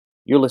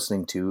You're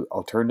listening to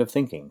Alternative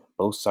Thinking,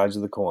 Both Sides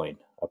of the Coin,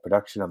 a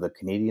production of the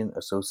Canadian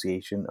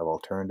Association of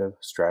Alternative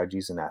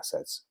Strategies and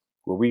Assets,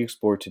 where we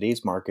explore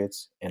today's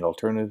markets and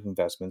alternative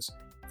investments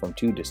from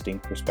two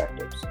distinct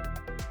perspectives.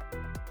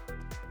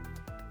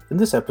 In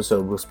this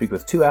episode, we'll speak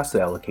with two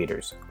asset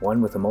allocators, one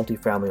with a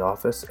multifamily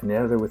office and the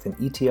other with an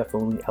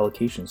ETF-only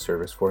allocation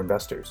service for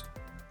investors.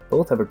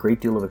 Both have a great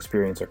deal of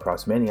experience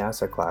across many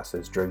asset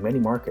classes during many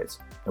markets,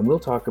 and we'll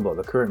talk about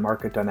the current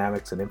market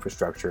dynamics and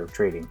infrastructure of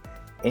trading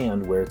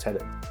and where it's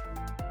headed.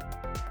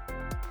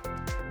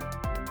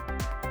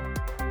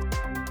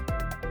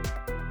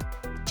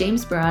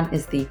 James Burron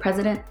is the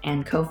president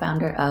and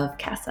co-founder of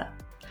CASA.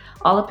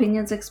 All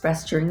opinions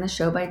expressed during the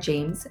show by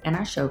James and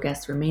our show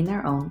guests remain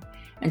their own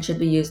and should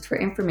be used for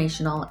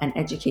informational and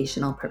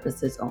educational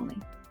purposes only.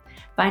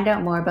 Find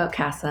out more about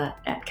CASA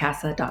at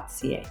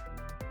casa.ca.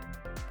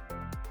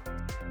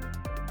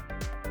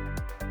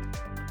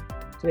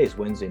 Today is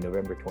Wednesday,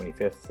 November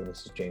 25th, and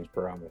this is James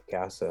Burron with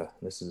CASA.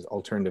 This is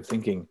Alternative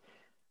Thinking.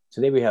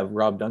 Today we have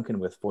Rob Duncan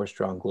with Four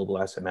Strong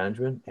Global Asset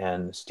Management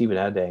and Stephen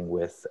Adang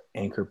with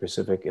Anchor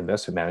Pacific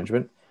Investment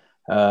Management.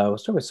 We'll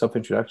start with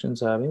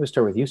self-introductions. Maybe we'll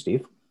start with you,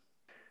 Steve.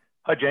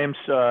 Hi, James.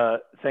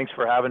 Thanks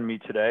for having me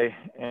today.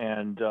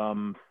 And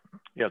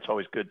it's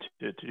always good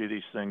to do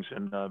these things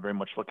and very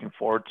much looking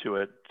forward to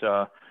it.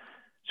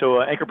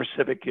 So Anchor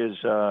Pacific is,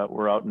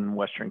 we're out in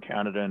Western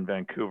Canada in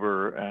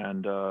Vancouver,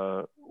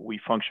 and we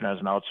function as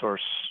an outsourced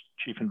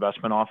chief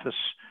investment office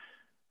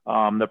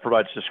that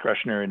provides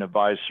discretionary and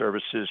advised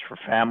services for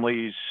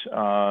families.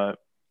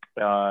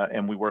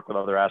 And we work with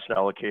other asset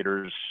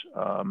allocators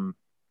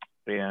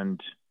and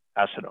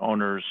asset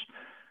owners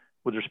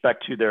with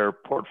respect to their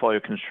portfolio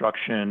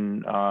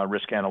construction,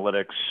 risk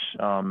analytics,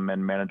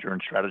 and manager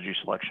and strategy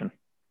selection.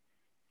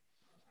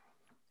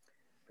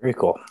 Very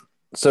cool.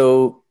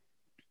 So,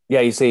 yeah,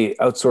 you say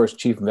outsourced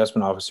chief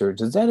investment officer.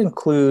 Does that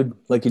include,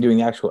 like, you're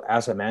doing actual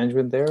asset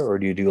management there, or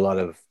do you do a lot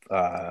of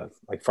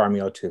like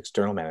farming out to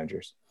external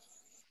managers?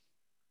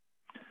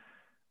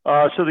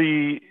 So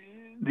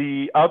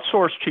the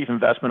outsourced chief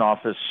investment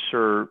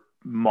officer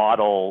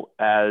model,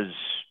 as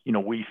you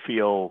know, we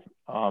feel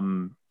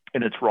in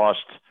its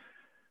rawest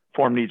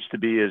form needs to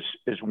be is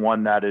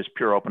one that is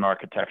pure open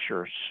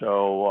architecture.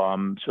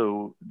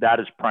 So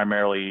that is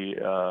primarily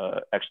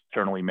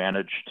externally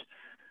managed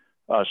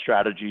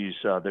strategies.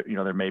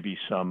 There may be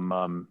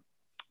some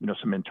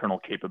internal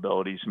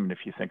capabilities. I mean, if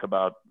you think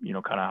about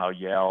kind of how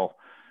Yale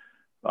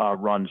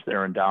runs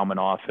their endowment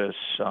office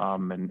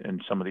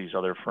and some of these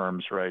other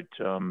firms, right,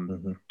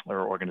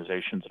 or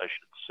organizations, I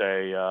should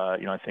say.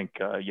 I think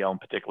Yale in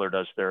particular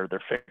does their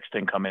fixed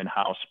income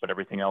in-house, but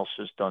everything else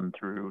is done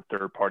through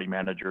third-party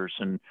managers.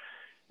 And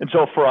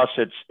so for us,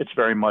 it's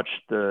very much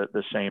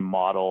the same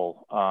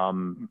model.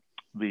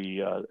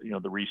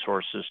 The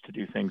resources to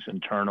do things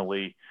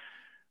internally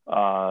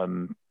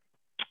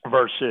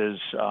versus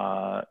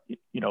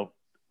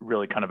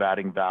really kind of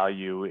adding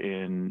value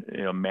in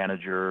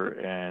manager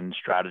and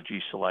strategy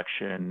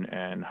selection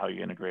and how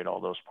you integrate all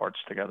those parts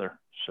together.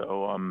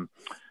 So, and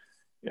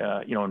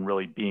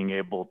really being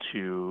able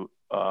to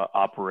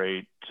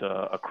operate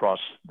across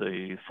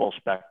the full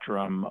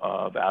spectrum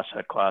of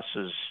asset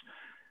classes,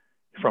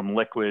 from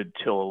liquid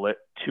to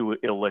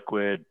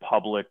illiquid,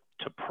 public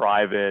to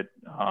private,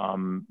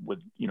 with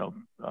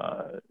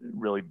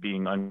really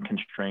being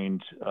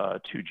unconstrained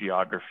to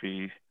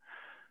geography.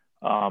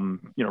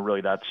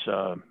 Really that's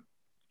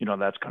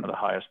kind of the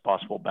highest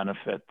possible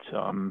benefit.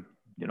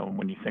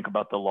 When you think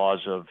about the laws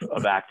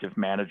of active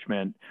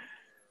management,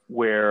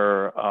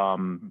 where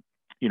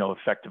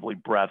effectively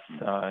breadth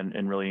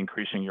and really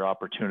increasing your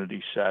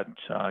opportunity set,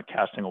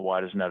 casting a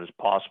wide as net as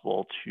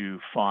possible to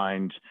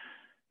find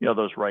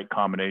those right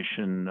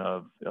combination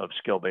of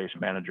skill-based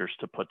managers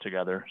to put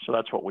together. So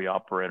that's what we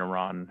operate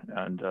around,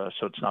 and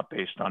so it's not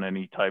based on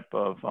any type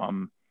of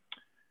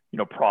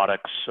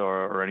products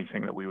or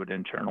anything that we would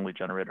internally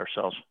generate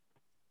ourselves.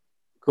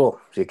 Cool.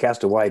 So you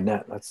cast a wide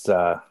net. That's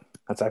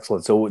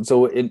excellent. So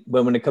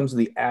when it comes to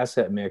the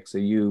asset mix, are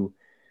you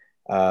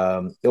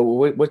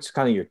what's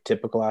kind of your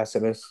typical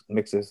asset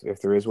mixes,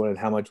 if there is one, and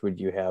how much would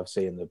you have,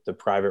 say, in the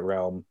private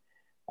realm,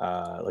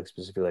 like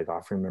specifically like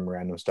offering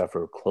memorandum stuff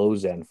or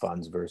closed-end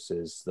funds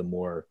versus the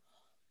more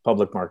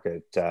public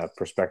market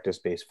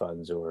prospectus-based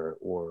funds or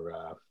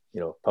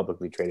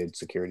publicly traded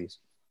securities?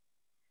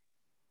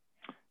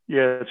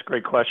 Yeah, that's a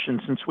great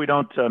question. Since we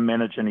don't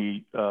manage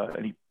any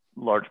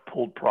large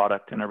pooled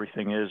product and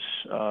everything is,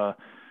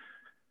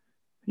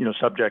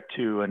 subject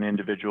to an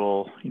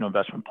individual,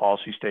 investment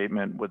policy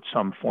statement with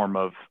some form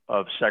of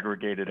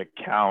segregated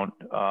account,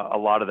 a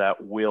lot of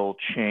that will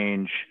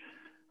change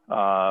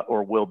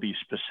or will be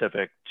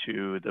specific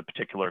to the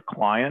particular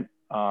client.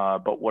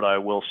 But what I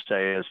will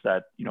say is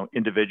that,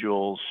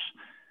 individuals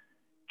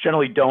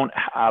generally don't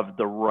have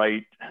the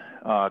right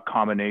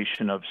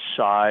combination of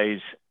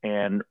size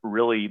and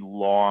really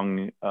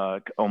long,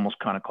 almost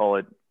kind of call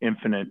it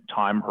infinite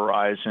time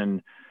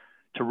horizon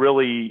to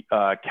really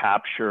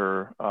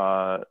capture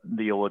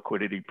the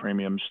illiquidity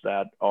premiums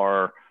that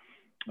are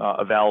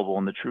available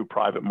in the true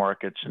private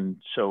markets. And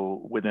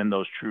so within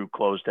those true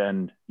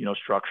closed-end,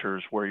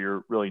 structures where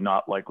you're really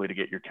not likely to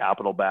get your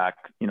capital back,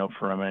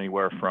 from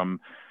anywhere from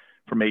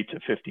 8 to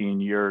 15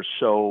 years.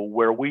 So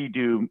where we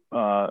do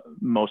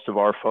most of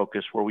our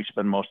focus, where we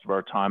spend most of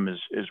our time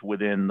is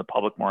within the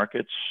public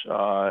markets.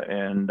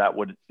 And that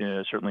would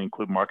certainly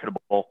include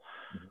marketable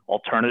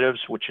alternatives,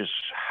 which is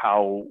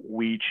how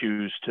we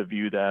choose to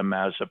view them,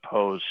 as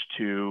opposed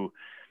to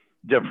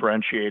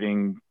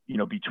differentiating,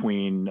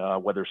 between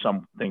whether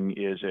something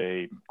is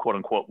a quote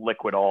unquote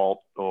liquid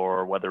alt,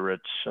 or whether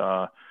it's,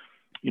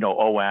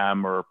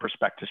 OM or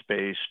prospectus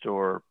based,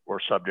 or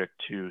subject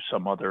to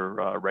some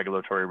other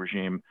regulatory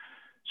regime.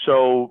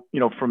 So,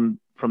 from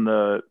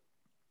the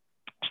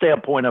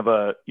standpoint of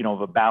a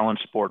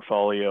balanced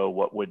portfolio,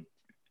 what would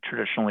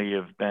traditionally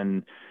have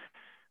been,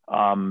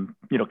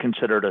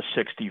 considered a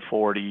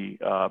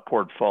 60-40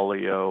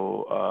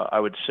 portfolio, I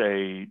would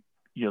say,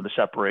 the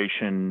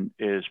separation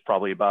is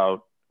probably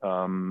about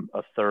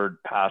a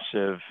third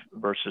passive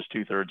versus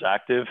 2/3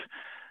 active.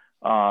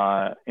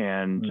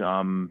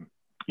 And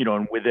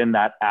within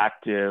that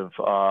active,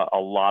 a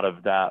lot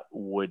of that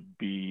would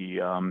be,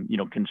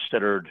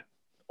 considered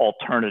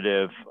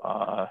alternative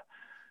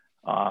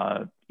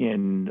I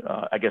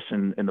guess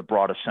in the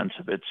broadest sense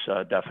of its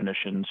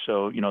definition.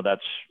 So,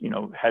 that's,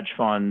 hedge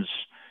funds,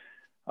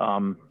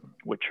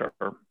 which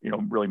are,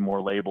 really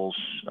more labels,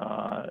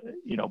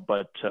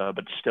 but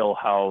still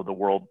how the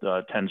world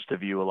tends to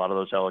view a lot of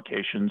those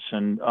allocations.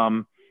 And,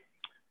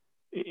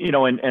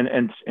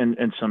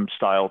 and some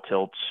style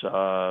tilts,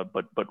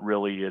 but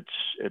really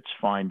it's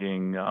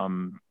finding,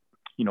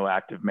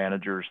 active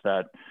managers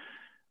that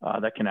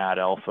can add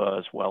alpha,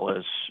 as well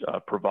as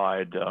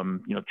provide,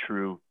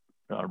 true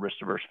risk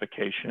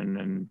diversification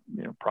and,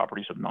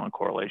 properties of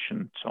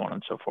non-correlation, so on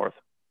and so forth.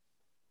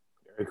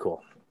 Very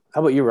cool. How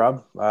about you,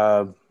 Rob?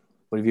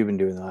 What have you been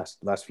doing the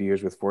last few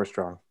years with Four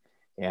Strong,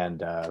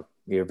 and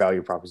your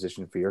value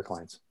proposition for your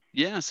clients?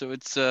 Yeah, so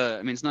it's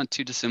it's not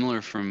too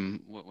dissimilar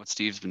from what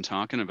Steve's been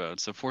talking about.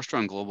 So Four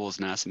Strong Global is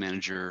an asset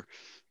manager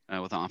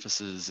with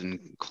offices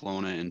in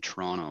Kelowna and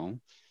Toronto.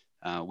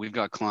 We've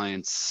got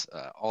clients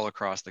all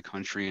across the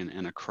country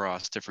and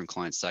across different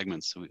client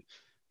segments. So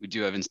we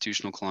do have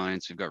institutional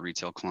clients, we've got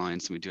retail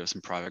clients, and we do have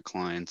some private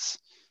clients.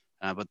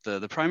 But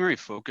the primary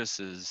focus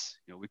is,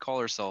 we call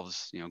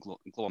ourselves,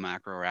 global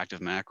macro or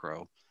active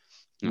macro.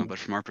 But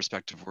from our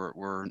perspective,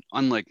 we're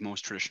unlike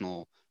most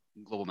traditional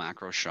global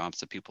macro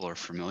shops that people are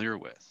familiar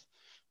with.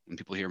 When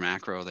people hear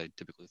macro, they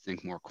typically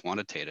think more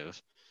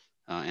quantitative.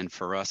 And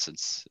for us,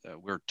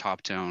 we're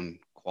top-down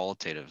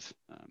qualitative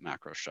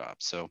macro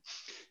shops. So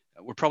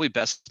we're probably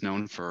best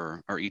known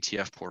for our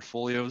ETF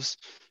portfolios.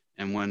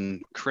 And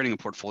when creating a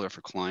portfolio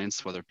for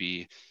clients, whether it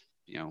be,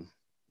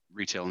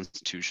 retail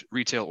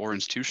or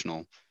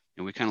institutional,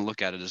 we kind of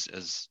look at it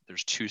as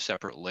there's two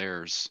separate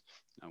layers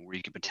where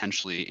you could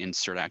potentially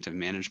insert active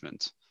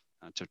management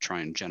to try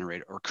and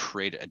generate or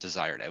create a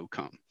desired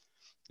outcome.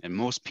 And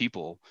most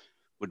people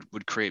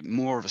would create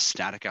more of a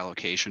static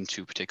allocation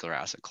to a particular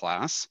asset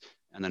class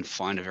and then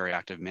find a very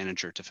active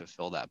manager to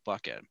fulfill that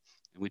bucket.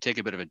 And we take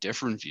a bit of a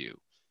different view,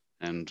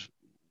 and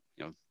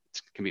it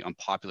can be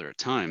unpopular at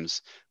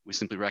times. We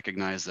simply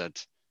recognize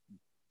that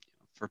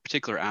for a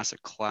particular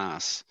asset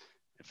class,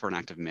 for an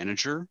active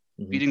manager,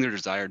 beating their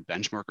desired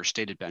benchmark or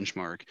stated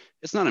benchmark,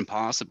 it's not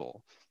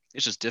impossible.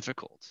 It's just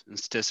difficult. And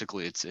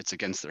statistically, it's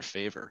against their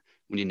favor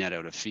when you net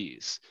out of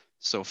fees.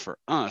 So for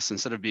us,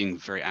 instead of being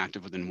very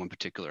active within one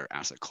particular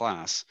asset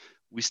class,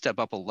 we step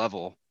up a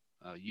level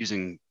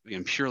using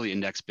purely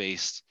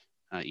index-based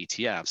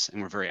ETFs,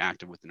 and we're very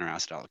active within our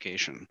asset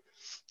allocation.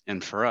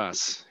 And for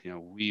us,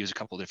 we use a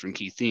couple of different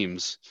key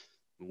themes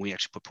when we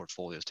actually put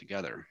portfolios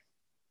together.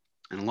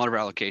 And a lot of our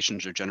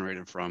allocations are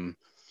generated from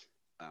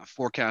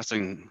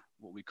forecasting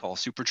what we call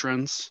super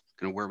trends,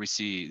 kind of where we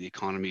see the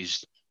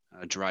economy's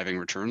driving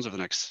returns over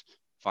the next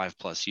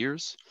 5+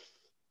 years.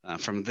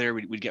 From there,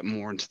 we'd get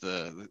more into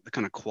the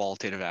kind of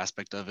qualitative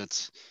aspect of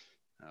it.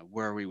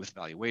 Where are we with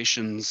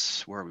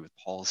valuations? Where are we with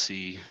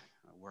policy?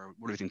 Where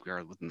do we think we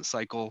are within the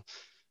cycle?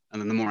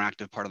 And then the more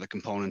active part of the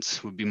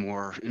components would be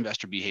more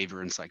investor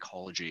behavior and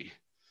psychology.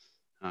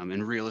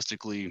 And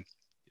realistically,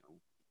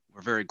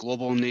 we're very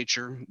global in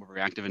nature. We're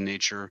very active in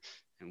nature.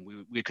 And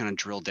we kind of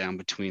drill down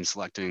between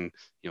selecting,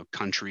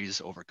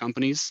 countries over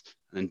companies,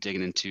 and then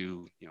digging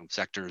into,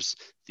 sectors,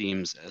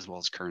 themes, as well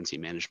as currency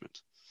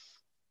management.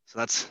 So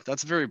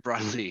that's very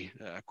broadly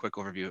a quick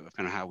overview of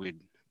kind of how we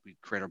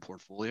create our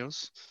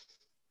portfolios.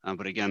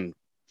 But again,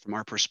 from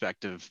our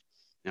perspective,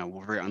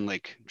 we're very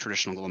unlike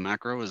traditional global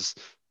macro. Is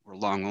we're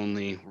long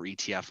only, we're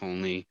ETF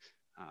only.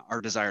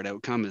 Our desired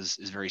outcome is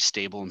very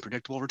stable and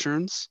predictable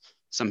returns.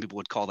 Some people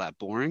would call that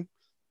boring.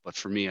 But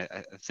for me,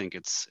 I think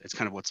it's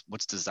kind of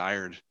what's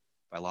desired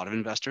by a lot of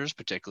investors,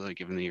 particularly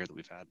given the year that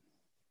we've had.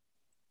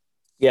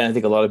 Yeah, I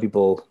think a lot of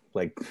people,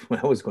 like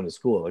when I was going to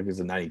school, like it was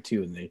in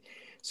 '92, and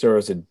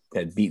Soros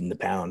had beaten the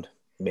pound,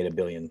 made £1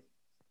 billion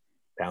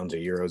or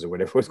euros or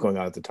whatever was going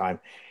on at the time.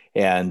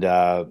 And,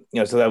 so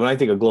that when I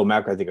think of global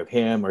macro, I think of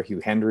him or Hugh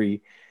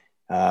Hendry.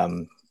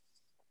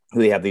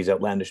 they have these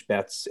outlandish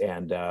bets.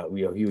 And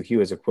he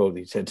has a quote.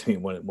 He said to me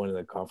one of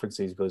the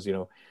conferences. He goes,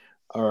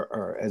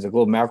 our as a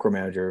global macro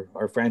manager,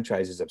 our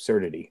franchise is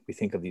absurdity. We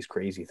think of these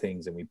crazy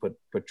things and we put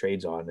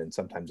trades on, and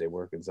sometimes they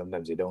work and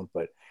sometimes they don't.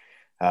 But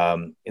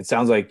it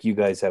sounds like you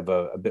guys have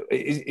a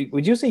bit.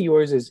 Would you say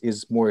yours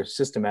is more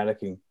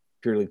systematic and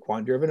purely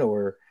quant driven,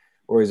 or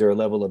is there a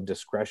level of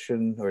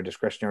discretion or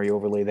discretionary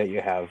overlay that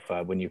you have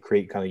when you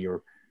create kind of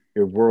your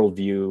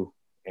worldview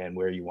and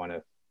where you want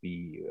to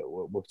be,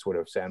 what sort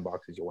of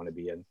sandboxes you want to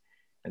be in,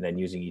 and then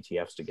using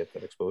ETFs to get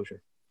that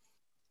exposure?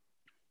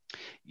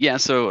 Yeah,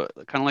 so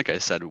kind of like I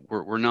said,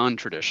 we're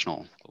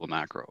non-traditional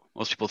macro.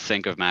 Most people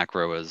think of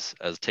macro as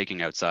taking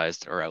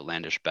outsized or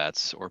outlandish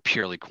bets or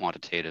purely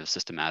quantitative,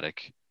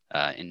 systematic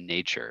in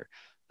nature.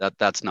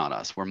 That's not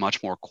us. We're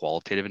much more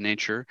qualitative in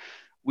nature.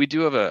 We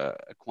do have a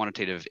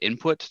quantitative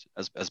input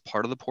as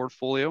part of the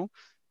portfolio,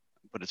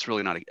 but it's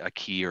really not a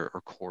key or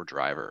core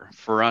driver.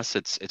 For us,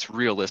 it's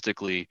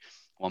realistically,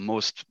 well,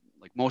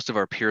 most of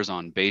our peers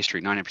on Bay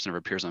Street, 90% of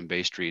our peers on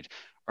Bay Street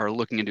are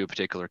looking into a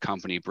particular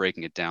company,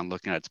 breaking it down,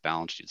 looking at its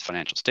balance sheet, its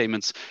financial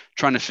statements,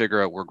 trying to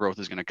figure out where growth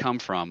is going to come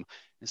from.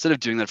 Instead of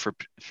doing that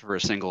for a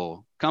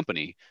single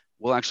company,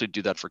 we'll actually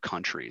do that for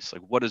countries.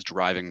 Like, what is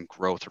driving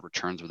growth or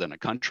returns within a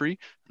country?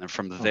 And then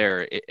from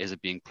there, is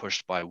it being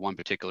pushed by one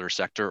particular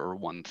sector or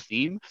one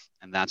theme?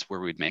 And that's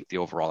where we'd make the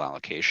overall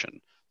allocation.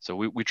 So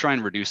we try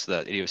and reduce the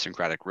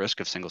idiosyncratic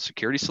risk of single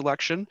security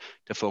selection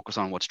to focus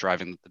on what's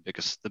driving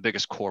the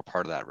biggest core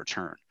part of that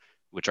return,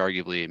 which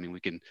arguably, I mean,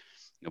 we can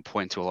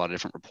point to a lot of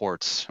different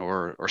reports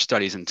or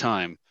studies in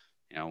time,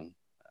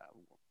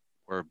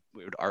 where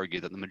we would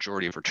argue that the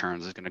majority of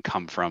returns is going to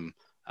come from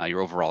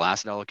your overall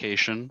asset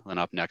allocation. Then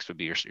up next would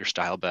be your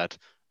style bet,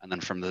 and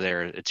then from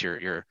there, it's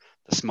the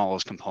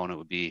smallest component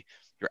would be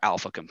your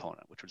alpha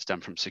component, which would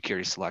stem from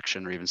security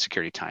selection or even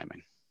security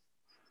timing.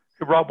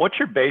 Rob, what's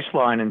your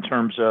baseline in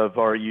terms of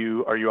are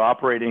you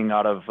operating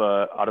out of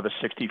a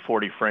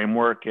 60-40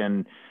 framework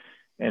and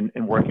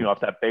working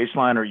off that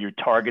baseline? Are you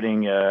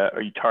targeting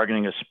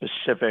a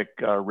specific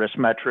risk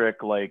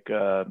metric like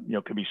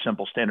could be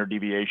simple standard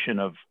deviation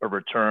of a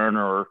return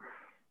or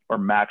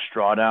max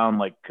drawdown?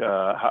 Like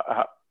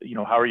how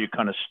are you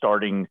kind of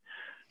starting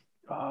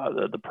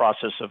the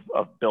process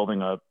of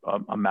building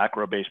a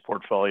macro based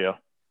portfolio?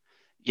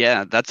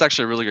 Yeah, that's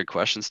actually a really good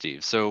question,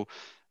 Steve. So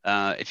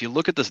if you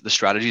look at the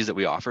strategies that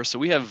we offer, so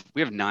we have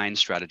 9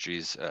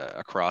 strategies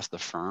across the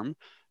firm,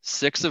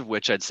 6 of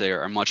which I'd say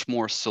are much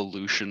more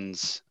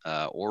solutions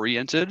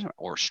oriented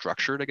or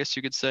structured, I guess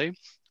you could say.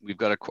 We've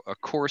got a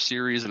core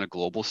series and a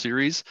global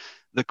series.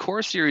 The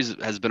core series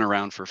has been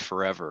around for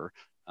forever.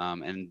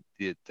 And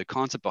the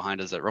concept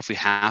behind it is that roughly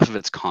half of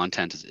its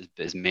content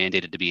is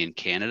mandated to be in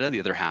Canada. The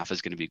other half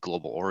is going to be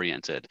global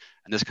oriented.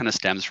 And this kind of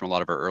stems from a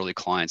lot of our early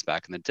clients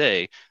back in the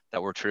day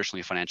that were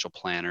traditionally financial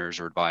planners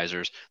or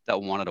advisors that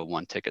wanted a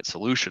one-ticket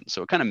solution.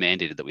 So it kind of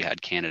mandated that we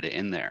had Canada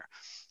in there.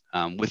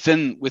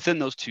 Within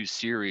those 2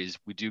 series,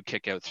 we do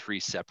kick out 3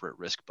 separate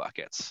risk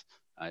buckets.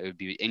 It would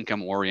be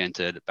income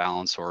oriented,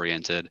 balance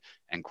oriented,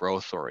 and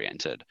growth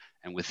oriented.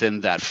 And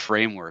within that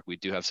framework, we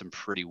do have some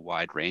pretty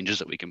wide ranges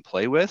that we can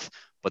play with,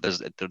 but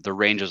the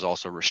ranges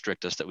also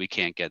restrict us that we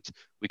can't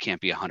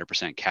be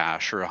 100%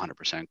 cash or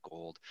 100%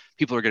 gold.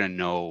 People are going to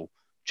know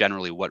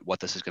generally what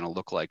this is going to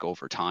look like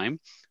over time,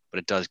 but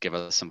it does give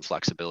us some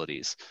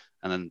flexibilities.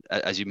 And then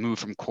as you move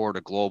from core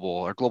to global,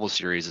 our global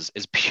series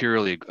is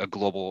purely a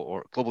global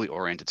or globally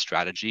oriented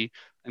strategy.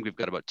 I think we've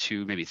got about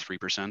 2, maybe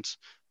 3%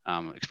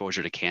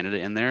 exposure to Canada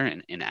in there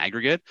in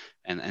aggregate,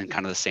 and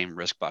kind of the same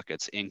risk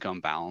buckets,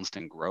 income, balanced,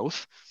 and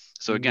growth.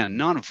 So again,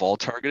 non-vol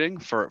targeting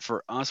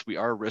for us, we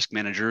are risk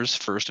managers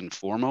first and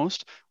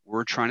foremost.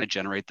 We're trying to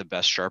generate the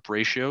best Sharpe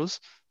ratios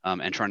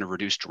and trying to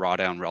reduce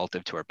drawdown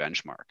relative to our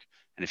benchmark.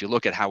 And if you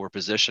look at how we're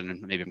positioned,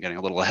 and maybe I'm getting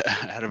a little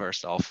ahead of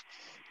ourselves,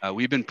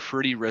 we've been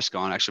pretty risk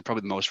on, actually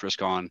probably the most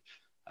risk on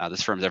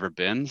this firm's ever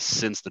been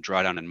since the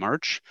drawdown in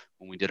March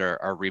when we did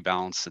our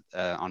rebalance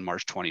on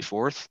March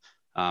 24th.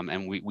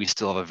 And we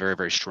still have a very,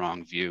 very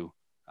strong view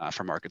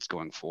for markets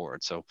going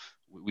forward. So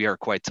we are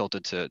quite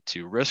tilted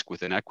to risk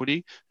within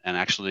equity and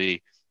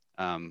actually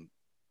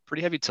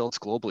pretty heavy tilts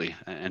globally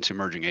and to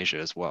emerging Asia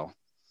as well.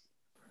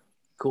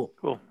 Cool.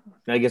 And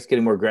I guess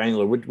getting more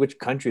granular, which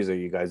countries are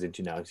you guys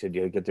into now? You said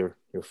you get your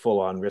full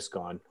on risk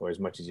on, or as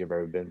much as you've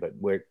ever been, but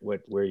where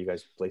are you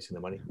guys placing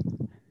the money?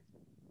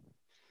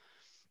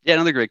 Yeah,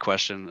 another great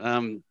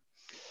question.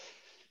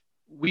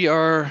 We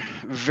are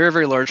very,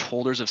 very large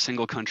holders of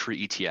single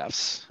country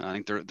ETFs. I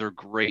think they're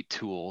great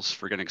tools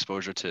for getting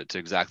exposure to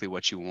exactly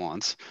what you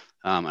want.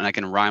 And I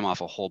can rhyme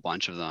off a whole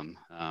bunch of them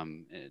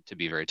to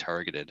be very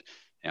targeted.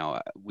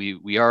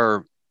 We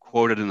are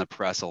quoted in the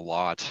press a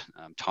lot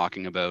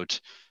talking about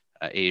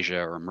Asia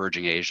or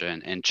emerging Asia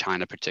and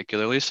China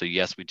particularly. So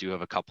yes, we do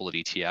have a couple of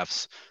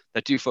ETFs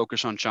that do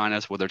focus on China,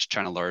 whether it's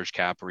China large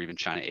cap or even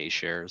China A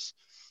shares.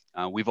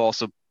 We've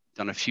also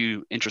done a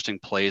few interesting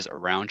plays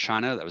around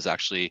China that was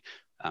actually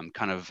we're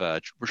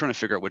trying to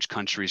figure out which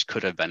countries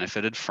could have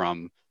benefited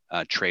from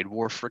trade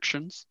war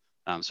frictions.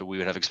 So we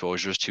would have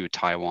exposures to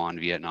Taiwan,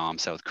 Vietnam,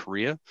 South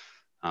Korea.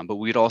 But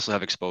we'd also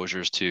have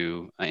exposures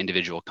to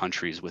individual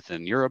countries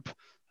within Europe,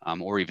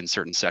 or even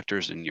certain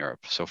sectors in Europe.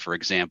 So for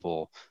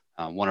example,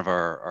 one of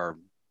our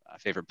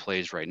favorite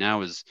plays right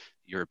now is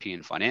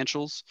European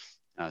financials,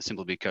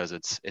 simply because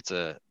it's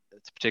a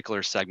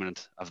particular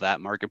segment of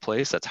that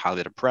marketplace that's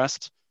highly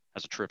depressed,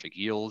 has a terrific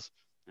yield,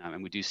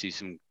 and we do see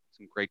some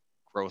great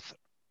growth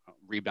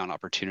rebound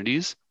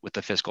opportunities with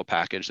the fiscal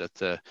package that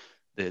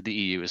the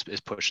EU is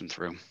pushing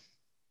through.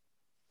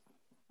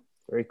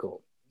 Very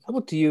cool. How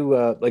about you?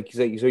 Like you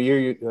say, so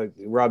you're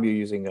Rob. You're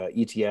using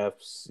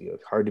ETFs.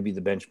 Hard to be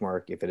the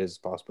benchmark if it is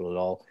possible at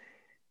all.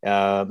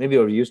 Maybe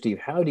over to you, Steve.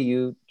 How do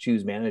you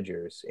choose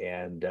managers?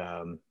 And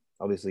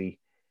obviously,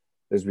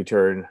 there's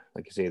return.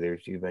 Like you say,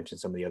 you mentioned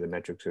some of the other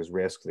metrics. There's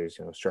risk. There's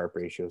Sharpe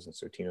ratios and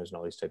Sortinos and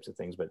all these types of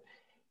things. But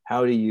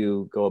how do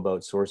you go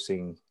about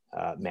sourcing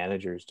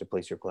managers to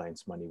place your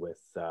clients' money with?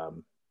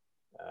 The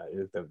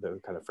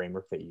kind of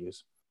framework that you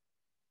use.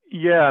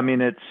 Yeah, I mean,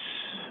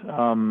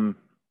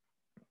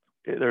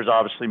 there's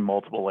obviously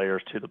multiple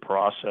layers to the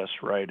process,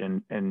 right?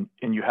 And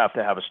you have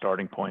to have a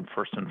starting point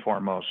first and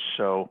foremost.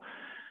 So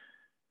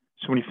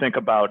when you think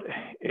about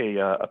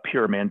a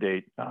pure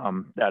mandate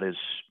that is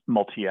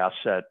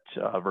multi-asset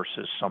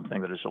versus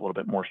something that is a little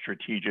bit more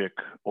strategic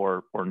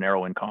or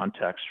narrow in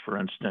context, for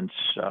instance,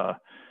 a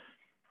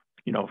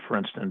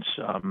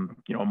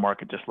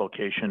market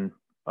dislocation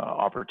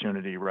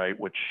opportunity, right?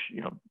 Which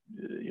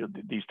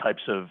these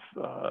types of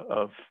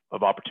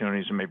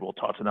opportunities, and maybe we'll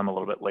talk to them a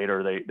little bit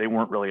later. They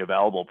weren't really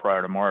available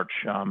prior to March,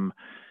 and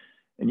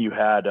you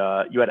had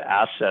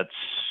assets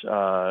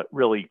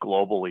really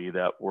globally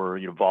that were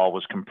vol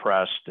was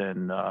compressed,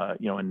 and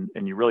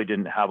and you really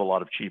didn't have a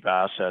lot of cheap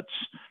assets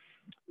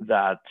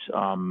that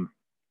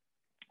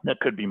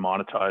could be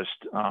monetized,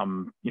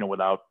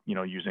 without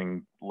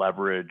using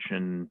leverage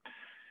and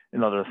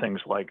other things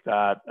like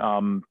that.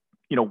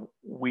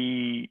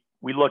 We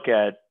look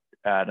at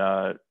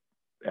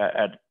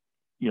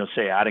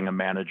say adding a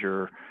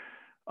manager.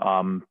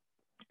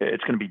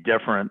 It's going to be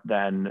different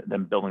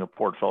than building a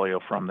portfolio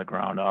from the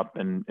ground up,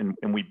 and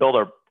we build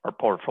our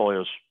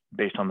portfolios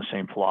based on the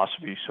same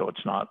philosophy. So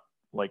it's not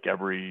like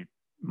every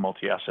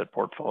multi-asset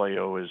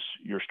portfolio is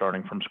you're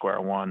starting from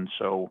square one.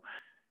 So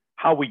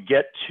how we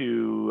get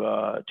to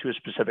a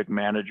specific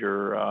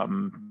manager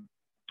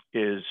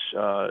is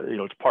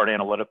it's part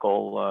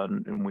analytical,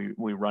 and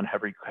we run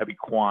heavy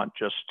quant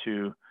just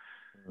to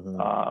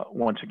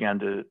once again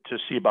to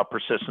see about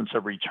persistence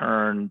of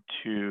return,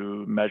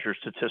 to measure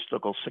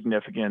statistical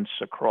significance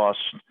across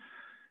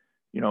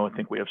I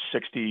think we have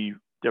 60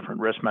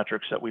 different risk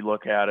metrics that we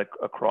look at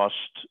across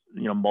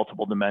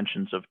multiple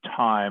dimensions of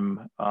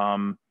time,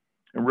 and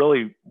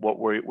really what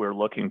we're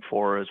looking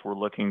for is we're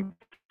looking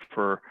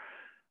for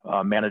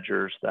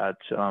managers that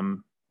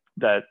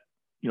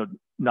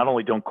not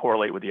only don't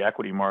correlate with the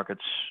equity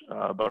markets,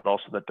 but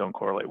also that don't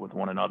correlate with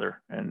one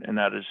another. And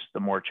that is the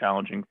more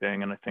challenging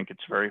thing. And I think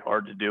it's very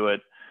hard to do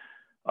it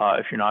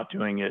if you're not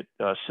doing it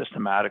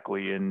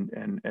systematically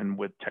and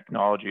with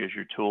technology as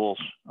your tools.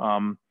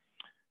 And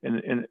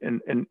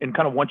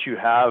kind of once you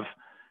have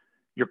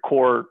your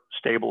core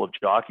stable of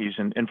jockeys,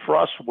 and for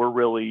us, we're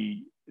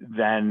really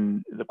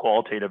then the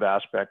qualitative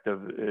aspect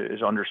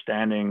is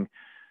understanding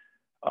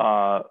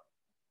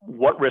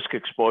what risk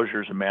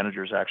exposures a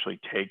manager is actually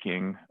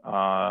taking.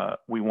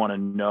 We want to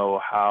know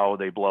how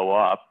they blow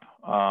up.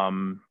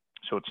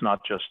 So it's not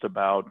just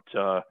about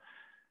the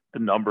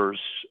numbers,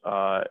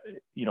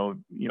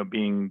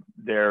 being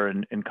there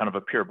in kind of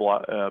a pure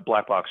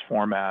black box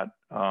format.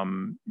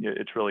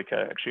 It's really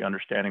actually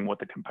understanding what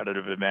the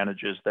competitive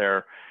advantage is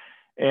there,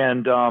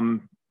 and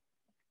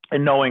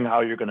knowing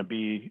how you're going to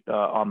be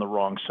on the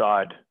wrong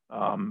side,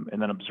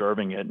 and then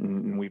observing it.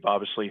 And we've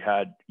obviously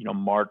had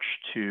March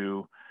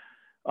to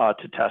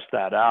test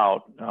that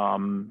out,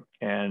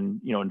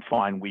 and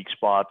find weak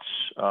spots,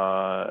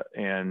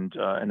 and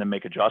then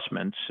make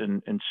adjustments.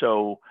 And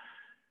so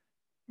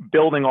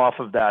building off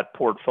of that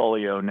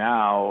portfolio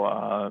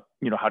now,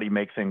 how do you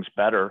make things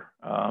better?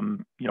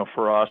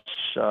 For us,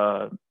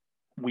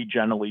 we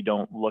generally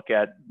don't look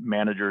at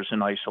managers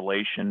in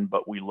isolation,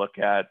 but we look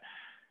at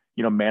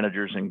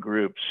managers in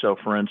groups. So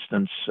for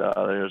instance,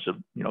 there's a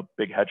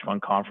big hedge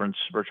fund conference,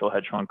 virtual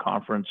hedge fund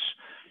conference,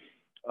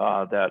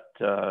 that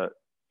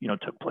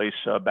took place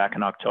back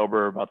in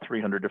October. About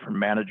 300 different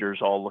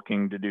managers all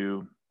looking to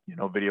do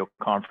video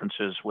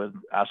conferences with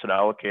asset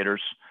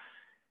allocators,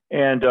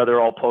 and they're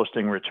all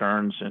posting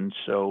returns. And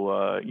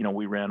so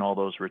we ran all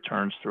those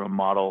returns through a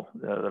model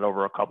that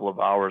over a couple of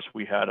hours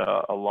we had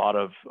a lot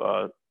of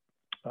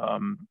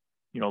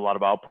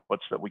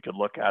outputs that we could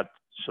look at,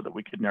 so that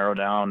we could narrow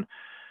down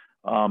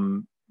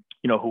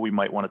who we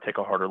might want to take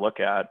a harder look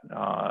at.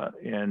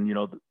 And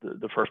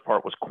the first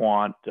part was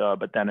quant,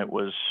 but then it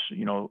was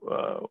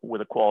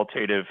with a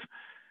qualitative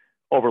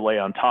overlay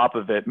on top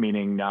of it,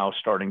 meaning now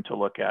starting to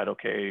look at,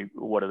 okay,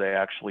 what do they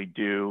actually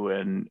do,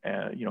 and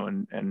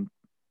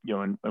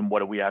what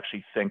do we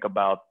actually think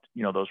about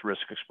those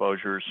risk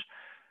exposures?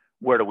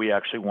 Where do we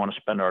actually want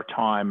to spend our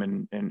time?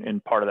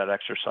 And part of that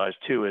exercise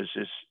too is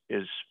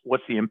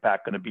what's the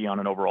impact going to be on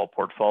an overall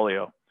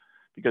portfolio?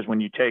 because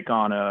when you take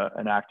on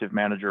an active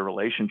manager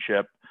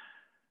relationship,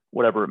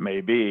 whatever it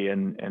may be,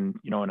 and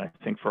I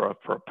think for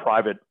a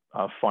private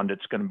fund,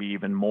 it's going to be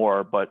even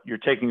more, but you're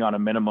taking on a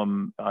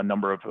minimum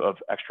number of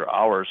extra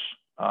hours,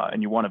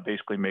 and you want to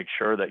basically make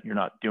sure that you're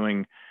not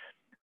doing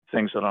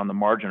things that on the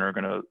margin are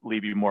going to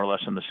leave you more or less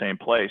in the same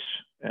place.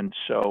 And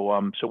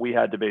so we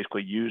had to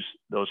basically use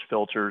those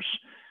filters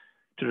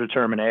to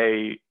determine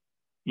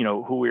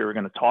who we were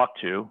going to talk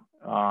to,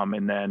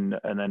 and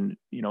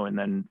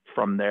then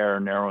from there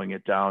narrowing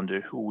it down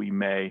to who we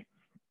may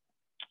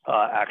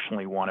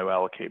actually want to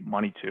allocate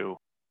money to.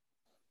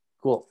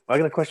 Cool. I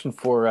got a question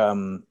for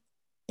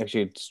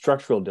actually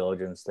structural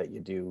diligence that you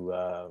do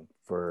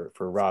for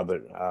Rob,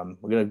 but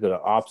we're going to go to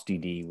ops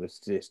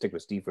DD. Stick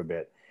with Steve for a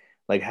bit.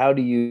 Like, how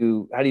do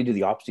you do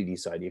the ops DD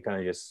side? You kind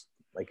of just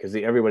because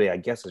everybody, I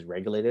guess, is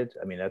regulated.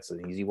 I mean, that's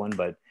an easy one,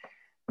 but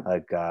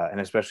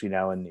and especially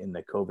now in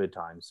the COVID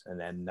times. And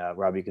then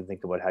Rob, you can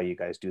think about how you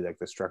guys do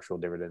the structural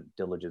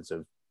diligence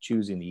of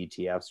choosing the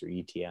ETFs or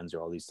ETNs or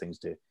all these things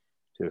to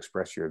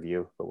express your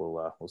view. But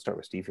we'll start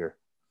with Steve here.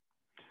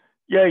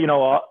 Yeah,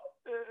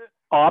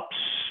 ops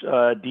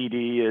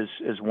DD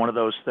is one of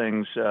those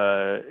things.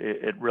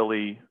 It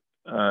really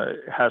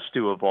has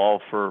to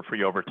evolve for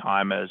you over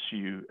time as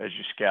you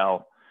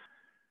scale.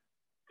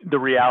 The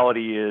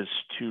reality is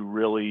to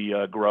really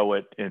grow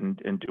it and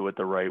do it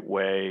the right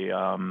way.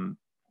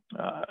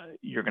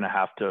 You're going to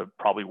have to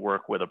probably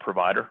work with a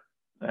provider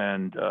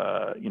and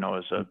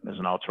as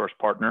an outsourced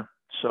partner.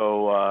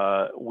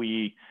 So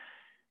we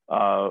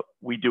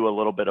do a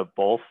little bit of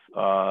both.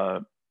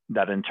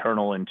 That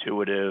internal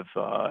intuitive,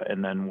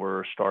 and then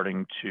we're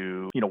starting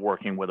to,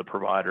 working with a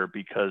provider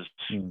because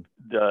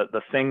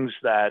the things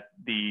that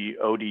the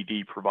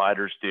ODD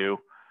providers do,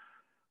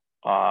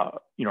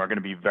 are going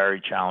to be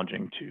very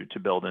challenging to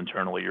build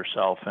internally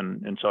yourself.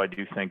 And so I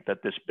do think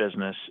that this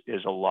business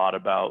is a lot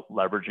about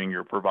leveraging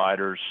your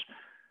providers,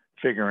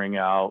 figuring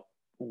out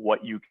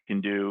what you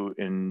can do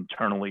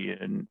internally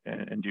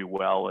and do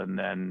well, and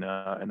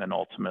then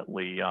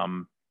ultimately,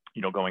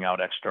 going out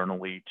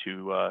externally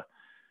to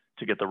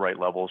get the right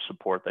level of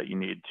support that you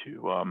need to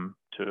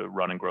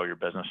run and grow your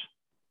business.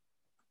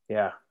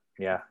 Yeah,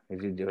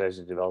 as you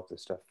develop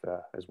this stuff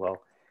as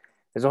well.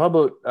 And so, how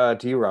about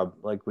to you, Rob?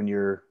 Like when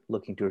you're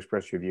looking to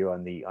express your view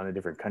on a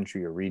different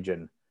country or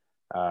region,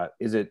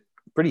 is it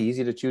pretty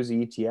easy to choose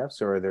the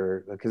ETFs, or are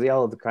there because they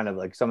all have kind of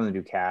like some of them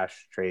do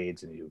cash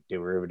trades and do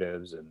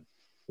derivatives, and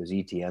there's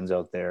ETNs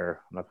out there.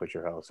 I'm not quite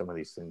sure how some of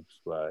these things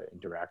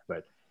interact,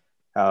 but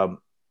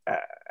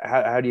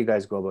how do you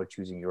guys go about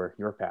choosing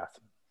your path?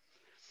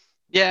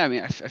 Yeah, I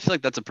mean, I feel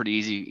like that's a pretty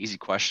easy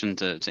question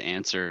to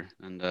answer,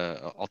 and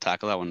I'll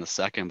tackle that one in a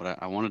second. But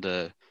I wanted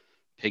to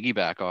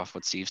piggyback off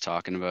what Steve's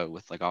talking about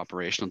with like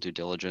operational due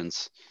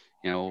diligence.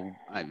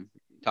 I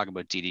talk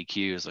about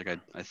DDQs, like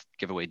I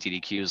give away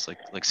DDQs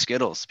like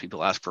Skittles.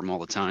 People ask for them all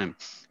the time.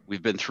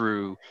 We've been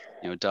through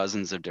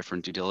dozens of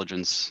different due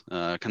diligence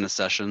kind of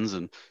sessions,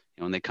 and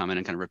when they come in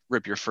and kind of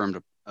rip your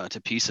firm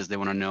to pieces, they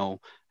want to know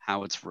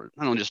how it's not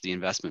only just the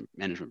investment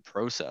management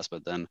process,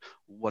 but then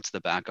what's the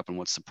backup and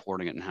what's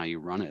supporting it and how you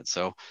run it.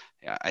 So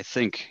yeah, I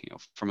think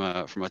from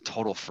a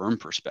total firm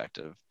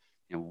perspective,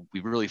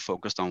 we really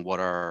focused on what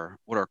our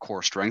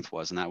core strength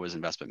was, and that was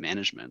investment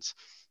management.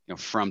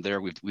 From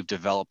there, we've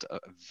developed a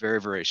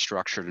very, very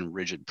structured and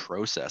rigid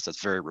process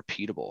that's very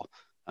repeatable.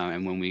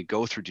 And when we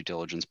go through due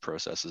diligence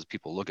processes,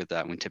 people look at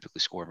that and we typically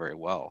score very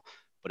well.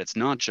 But it's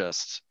not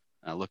just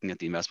looking at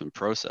the investment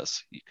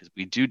process, because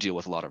we do deal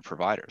with a lot of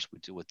providers. We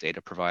deal with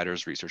data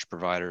providers, research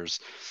providers,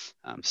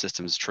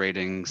 systems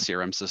trading,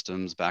 CRM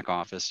systems, back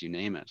office, you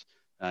name it.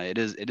 It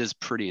is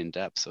pretty in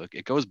depth. So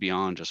it goes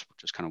beyond just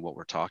kind of what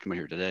we're talking about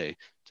here today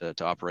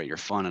to operate your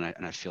fund.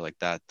 And I feel like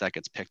that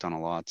gets picked on a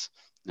lot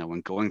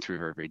when going through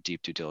very, very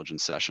deep due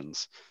diligence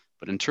sessions.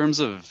 But in terms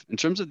of the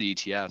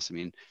ETFs, I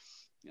mean,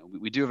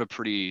 we do have a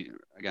pretty,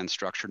 again,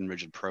 structured and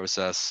rigid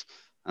process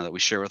that we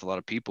share with a lot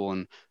of people.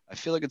 And I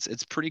feel like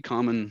it's pretty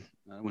common.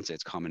 I wouldn't say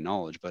it's common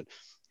knowledge, but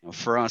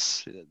for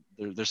us,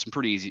 there's some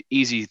pretty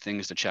easy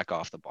things to check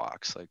off the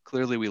box. Like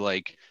clearly we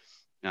like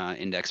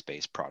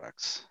index-based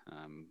products.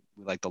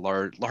 We like the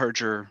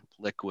larger,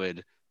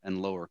 liquid,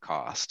 and lower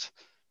cost.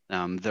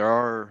 There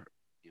are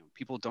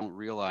people don't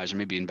realize, or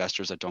maybe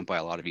investors that don't buy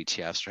a lot of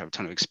ETFs or have a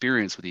ton of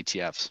experience with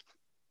ETFs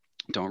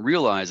don't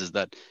realize is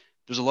that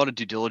there's a lot of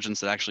due diligence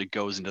that actually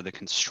goes into the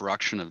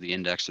construction of the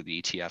index or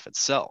the ETF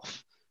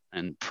itself.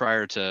 And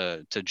prior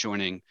to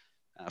joining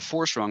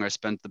Fourstrong, I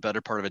spent the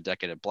better part of a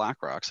decade at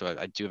BlackRock. So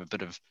I do have a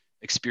bit of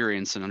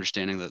experience in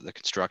understanding the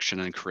construction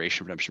and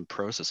creation redemption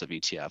process of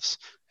ETFs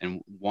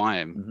and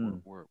why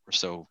we're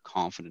so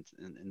confident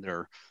in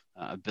their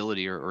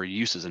ability or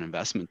use as an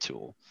investment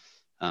tool.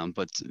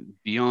 But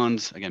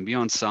beyond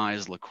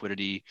size,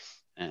 liquidity,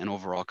 and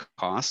overall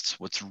costs,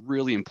 what's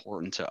really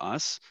important to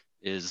us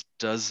is,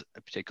 does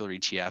a particular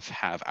ETF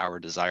have our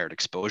desired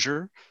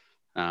exposure?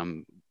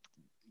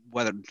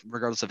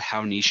 Regardless of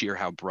how niche or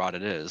how broad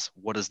it is,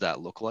 what does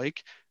that look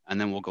like? And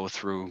then we'll go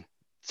through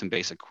some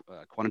basic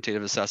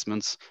quantitative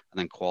assessments and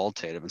then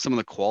qualitative. And some of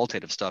the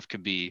qualitative stuff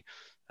could be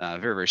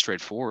very, very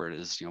straightforward.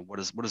 Is, what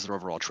does their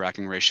overall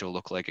tracking ratio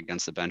look like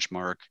against the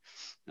benchmark?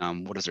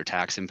 What has their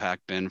tax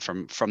impact been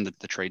from the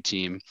trade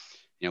team?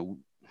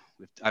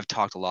 I've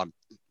talked a lot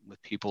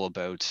with people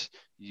about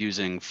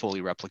using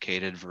fully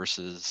replicated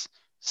versus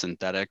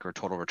synthetic or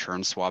total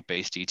return swap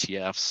based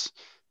ETFs.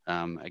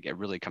 It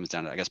really comes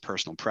down to, I guess,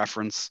 personal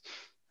preference.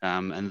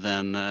 And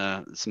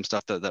then some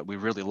stuff that we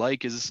really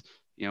like is,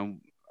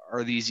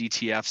 are these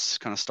ETFs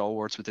kind of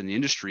stalwarts within the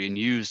industry and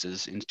used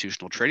as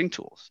institutional trading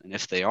tools? And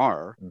if they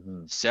are,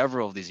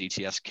 several of these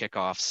ETFs kick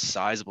off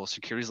sizable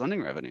securities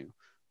lending revenue,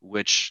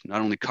 which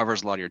not only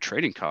covers a lot of your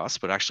trading costs,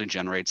 but actually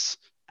generates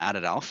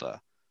added alpha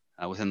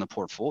within the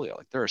portfolio.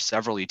 Like, there are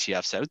several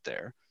ETFs out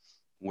there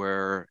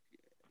where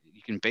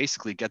you can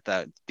basically get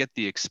the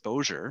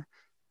exposure,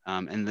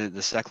 and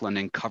the sec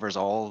lending covers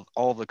all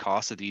the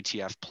costs of the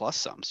ETF plus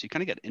some. So you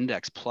kind of get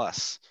index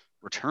plus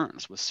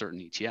returns with certain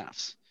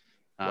ETFs,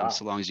 wow,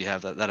 so long as you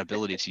have that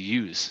ability to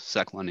use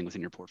sec lending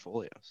within your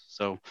portfolios.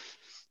 So,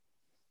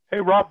 hey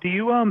Rob, do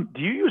you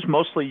use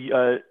mostly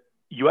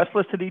U.S.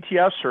 listed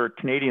ETFs or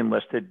Canadian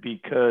listed?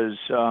 Because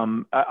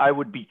I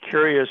would be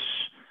curious,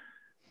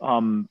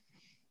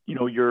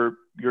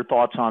 your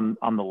thoughts on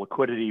the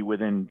liquidity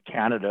within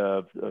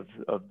Canada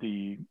of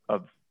the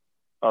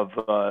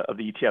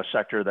ETF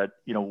sector, that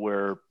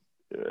where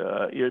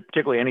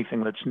particularly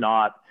anything that's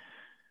not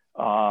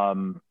a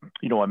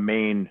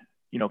main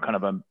kind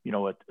of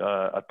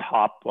a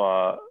top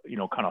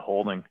kind of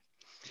holding.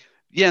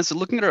 Yeah, so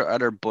looking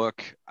at our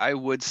book, I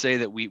would say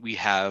that we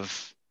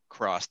have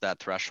crossed that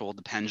threshold.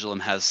 The pendulum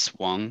has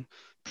swung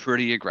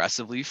pretty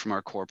aggressively from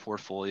our core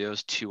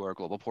portfolios to our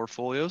global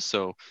portfolios.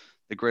 So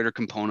the greater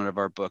component of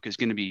our book is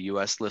going to be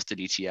US listed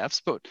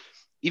ETFs, but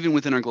even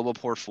within our global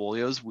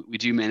portfolios, we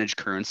do manage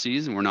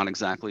currencies, and we're not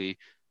exactly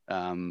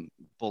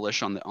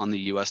bullish on the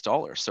US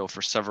dollar. So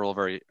for several of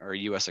our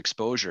US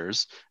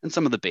exposures, and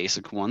some of the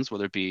basic ones,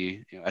 whether it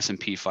be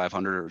S&P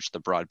 500 or just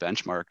the broad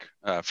benchmark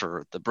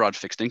for the broad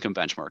fixed income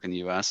benchmark in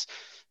the US,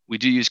 we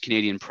do use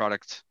Canadian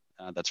product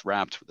that's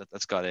wrapped,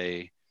 that's got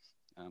a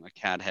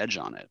CAD hedge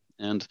on it.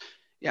 And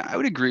yeah, I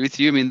would agree with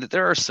you. I mean, that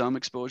there are some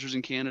exposures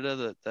in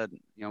Canada that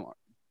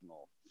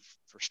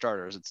for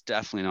starters, it's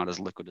definitely not as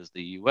liquid as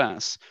the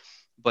US,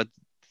 but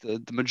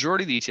the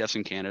majority of the ETFs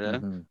in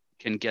Canada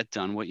can get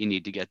done what you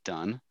need to get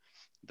done.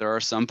 There are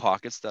some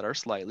pockets that are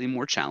slightly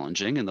more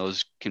challenging, and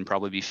those can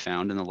probably be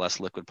found in the less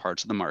liquid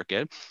parts of the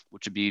market,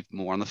 which would be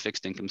more on the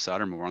fixed income side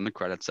or more on the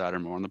credit side or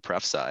more on the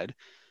pref side.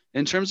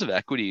 In terms of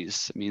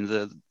equities, I mean,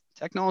 the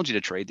technology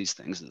to trade these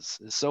things is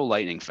so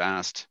lightning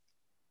fast,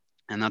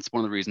 and that's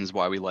one of the reasons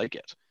why we like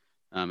it.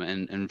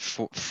 And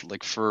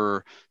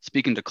for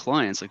speaking to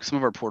clients, like some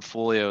of our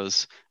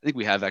portfolios, I think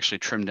we have actually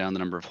trimmed down the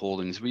number of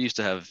holdings. We used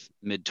to have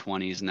mid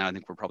 20s, and now I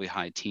think we're probably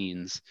high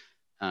teens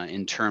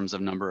in terms of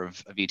number of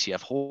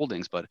ETF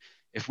holdings. But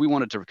if we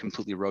wanted to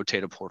completely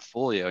rotate a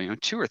portfolio,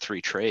 2 or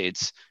 3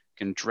 trades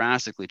can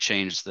drastically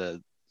change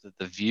the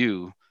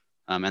view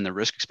and the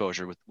risk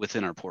exposure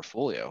within our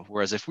portfolio.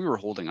 Whereas if we were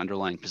holding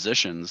underlying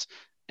positions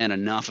and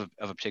enough of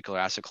a particular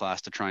asset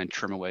class to try and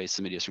trim away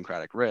some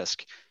idiosyncratic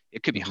risk,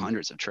 it could be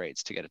hundreds of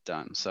trades to get it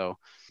done. So,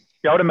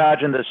 yeah, I would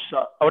imagine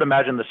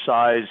the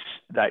size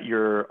that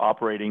you're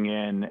operating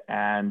in,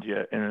 and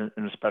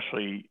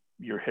especially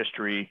your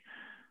history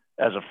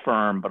as a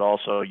firm, but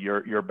also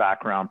your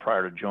background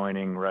prior to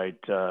joining, right?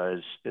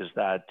 Is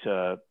that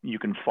you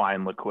can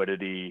find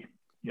liquidity,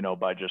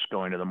 by just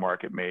going to the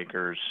market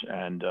makers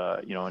and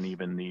and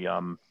even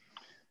the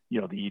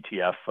the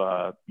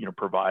ETF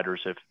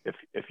providers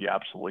if you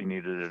absolutely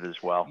needed it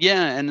as well.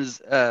 Yeah, and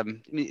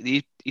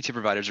the ETF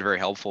providers are very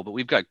helpful, but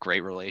we've got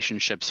great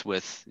relationships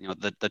with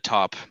the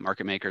top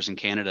market makers in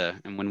Canada,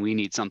 and when we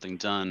need something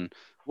done,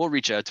 we'll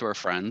reach out to our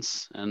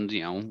friends, and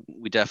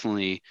we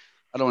definitely,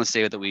 I don't want to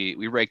say that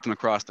we rake them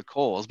across the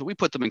coals, but we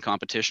put them in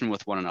competition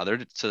with one another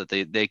so that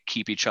they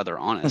keep each other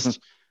honest,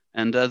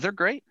 and they're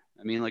great.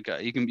 I mean, like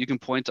you can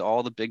point to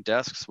all the big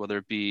desks, whether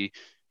it be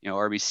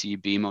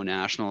RBC, BMO,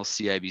 National,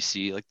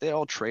 CIBC, like they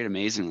all trade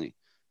amazingly.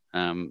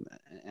 And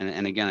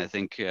again, I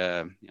think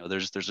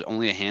there's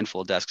only a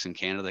handful of desks in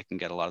Canada that can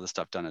get a lot of the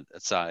stuff done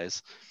at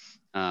size.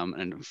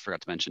 And I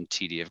forgot to mention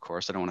TD, of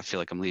course. I don't want to feel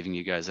like I'm leaving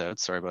you guys out.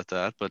 Sorry about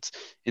that. But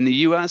in the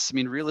US, I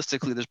mean,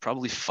 realistically, there's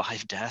probably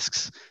 5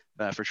 desks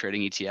for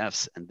trading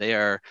ETFs, and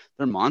they're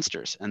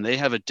monsters, and they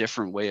have a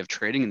different way of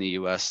trading in the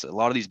US. A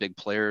lot of these big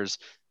players,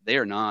 they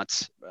are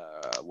not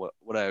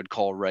what I would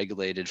call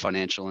regulated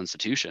financial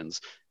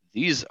institutions.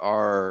 These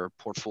are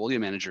portfolio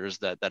managers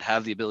that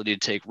have the ability to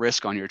take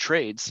risk on your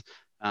trades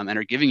and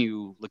are giving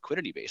you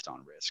liquidity based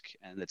on risk.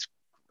 And that's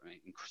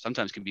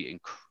sometimes can be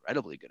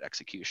incredibly good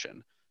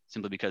execution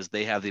simply because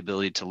they have the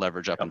ability to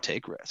leverage up and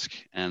take risk.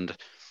 And,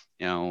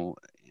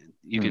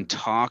 you can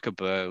talk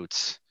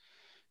about,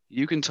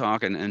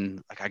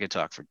 and like I could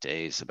talk for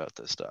days about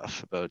this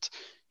stuff, about,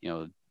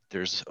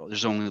 there's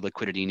only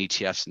liquidity in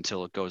ETFs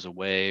until it goes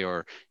away,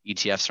 or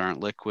ETFs aren't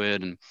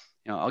liquid. And,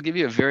 I'll give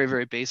you a very,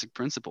 very basic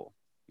principle.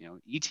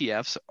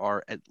 ETFs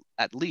are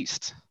at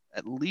least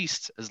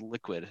as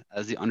liquid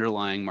as the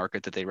underlying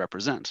market that they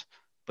represent,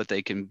 but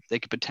they could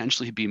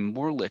potentially be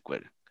more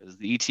liquid because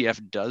the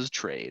ETF does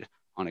trade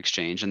on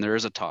exchange and there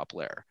is a top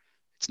layer.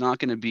 It's not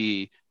going to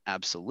be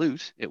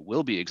absolute. It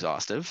will be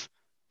exhaustive,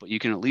 but you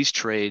can at least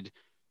trade,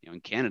 in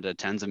Canada,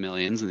 tens of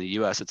millions. In the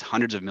US, it's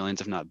hundreds of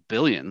millions, if not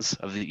billions,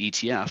 of the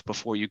ETF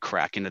before you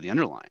crack into the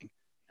underlying.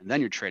 And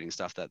then you're trading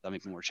stuff that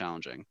might be more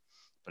challenging.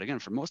 But again,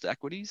 for most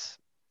equities,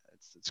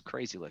 it's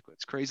crazy liquid.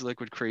 It's crazy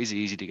liquid, crazy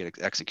easy to get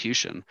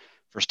execution.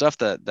 For stuff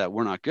that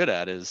we're not good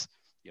at is,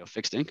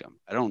 fixed income.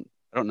 I don't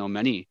know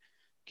many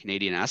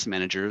Canadian asset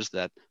managers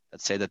that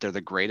say that they're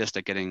the greatest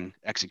at getting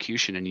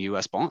execution in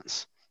US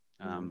bonds.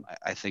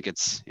 I think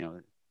it's,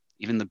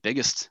 even the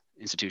biggest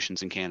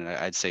institutions in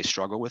Canada, I'd say,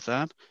 struggle with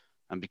that.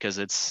 Because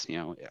it's, I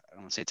don't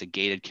want to say it's a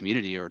gated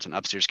community or it's an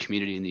upstairs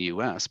community in the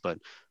US, but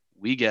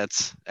we get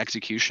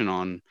execution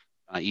on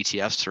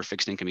ETFs or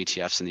fixed income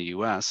ETFs in the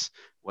US,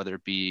 whether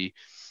it be,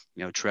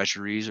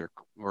 treasuries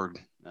or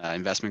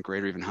investment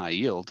grade or even high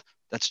yield.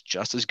 That's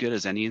just as good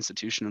as any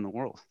institution in the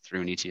world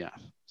through an ETF.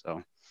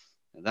 So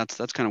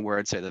that's kind of where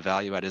I'd say the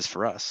value add is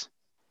for us.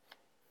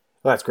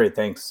 Well, that's great.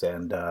 Thanks.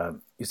 And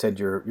you said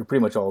you're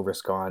pretty much all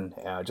risk on.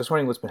 Just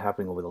wondering what's been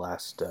happening over the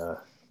last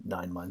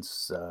 9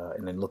 months,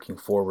 and then looking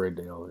forward.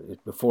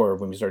 Before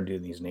when we started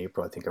doing these in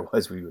April, I think it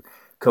was we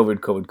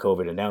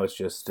COVID, and now it's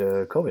just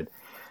COVID.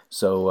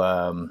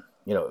 So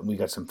we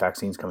got some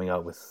vaccines coming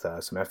out with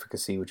some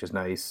efficacy, which is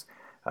nice.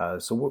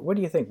 So what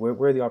do you think?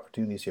 Where are the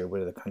opportunities here?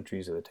 What are the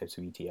countries or the types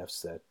of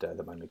ETFs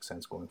that might make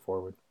sense going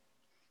forward?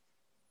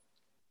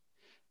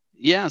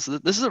 Yeah, so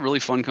this is a really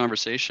fun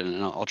conversation,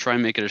 and I'll try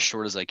and make it as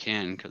short as I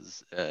can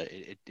because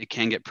it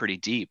can get pretty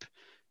deep.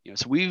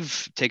 So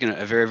we've taken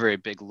a very, very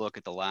big look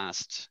at the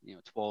last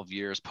 12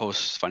 years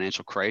post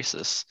financial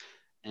crisis,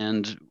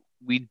 and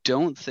we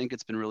don't think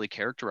it's been really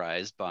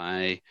characterized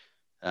by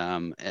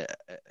a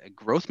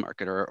growth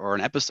market or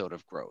an episode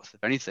of growth.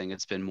 If anything,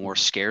 it's been more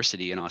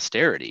scarcity and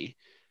austerity.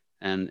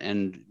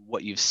 And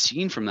what you've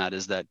seen from that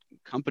is that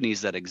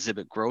companies that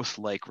exhibit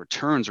growth-like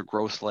returns or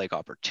growth-like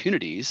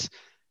opportunities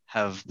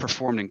have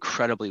performed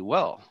incredibly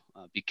well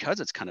because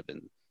it's kind of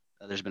been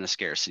there's been a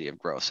scarcity of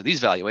growth. So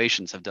these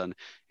valuations have done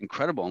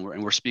incredible,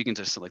 and we're speaking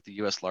to like the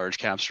U.S. large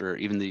caps or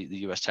even the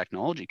U.S.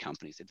 technology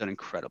companies. They've done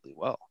incredibly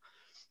well.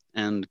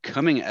 And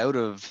coming out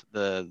of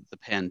the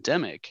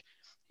pandemic,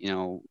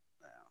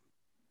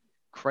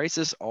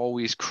 crisis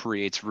always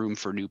creates room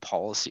for new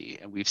policy,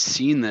 and we've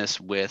seen this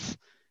with.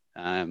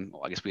 I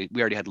guess we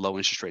already had low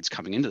interest rates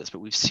coming into this, but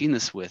we've seen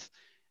this with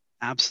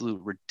absolute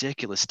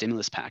ridiculous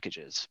stimulus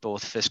packages,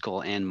 both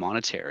fiscal and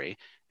monetary.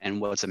 And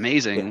what's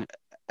amazing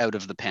out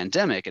of the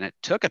pandemic, and it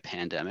took a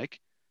pandemic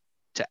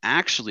to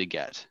actually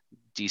get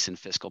decent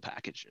fiscal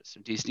packages,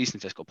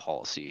 decent fiscal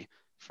policy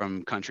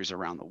from countries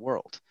around the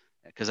world.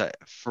 Because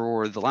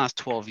for the last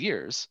 12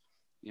 years,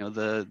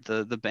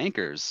 the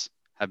bankers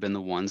have been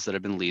the ones that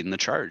have been leading the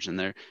charge, and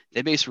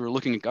they basically were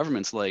looking at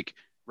governments like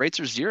rates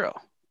are zero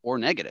or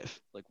negative.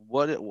 Like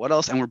what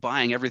else? And we're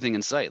buying everything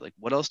in sight. Like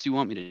what else do you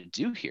want me to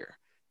do here?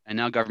 And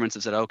now governments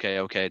have said, okay,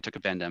 it took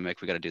a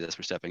pandemic. We got to do this.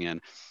 We're stepping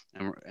in,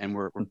 and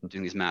we're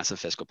doing these massive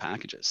fiscal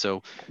packages.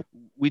 So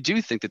we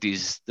do think that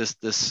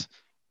this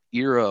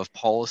era of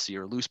policy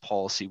or loose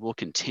policy will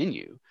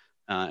continue.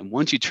 And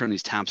once you turn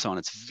these taps on,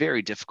 it's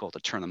very difficult to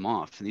turn them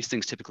off. And these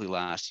things typically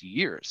last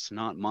years,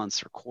 not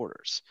months or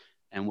quarters.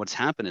 And what's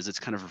happened is it's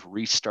kind of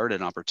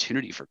restarted an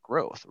opportunity for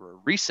growth or a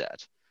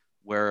reset,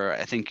 where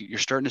I think you're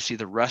starting to see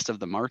the rest of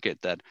the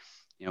market that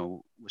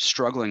was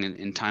struggling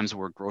in times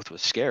where growth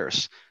was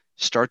scarce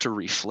start to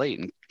reflate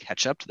and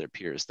catch up to their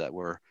peers that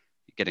were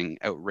getting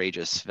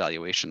outrageous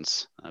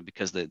valuations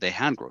because they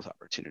had growth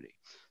opportunity.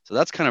 So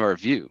that's kind of our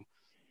view.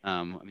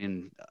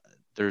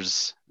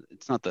 It's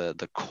not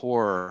the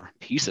core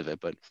piece of it,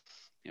 but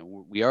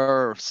we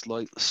are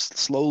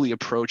slowly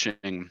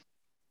approaching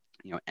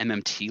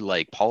MMT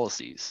like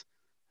policies,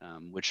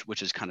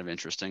 which is kind of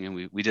interesting.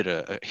 And we did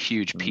a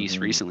huge piece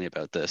recently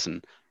about this,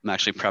 and I'm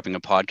actually prepping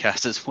a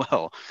podcast as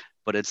well.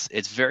 But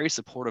it's very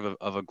supportive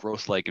of a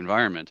growth like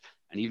environment.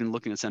 And even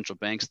looking at central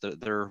banks,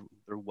 they're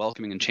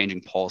welcoming and changing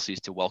policies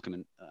to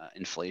welcome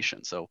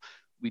inflation. So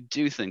we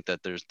do think that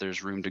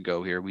there's room to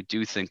go here. We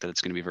do think that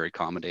it's going to be very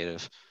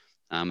accommodative.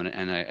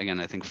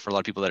 I think for a lot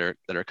of people that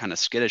are kind of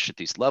skittish at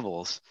these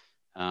levels,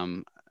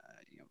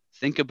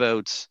 think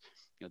about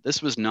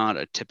this was not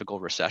a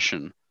typical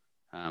recession.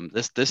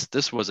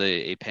 This was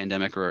a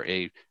pandemic or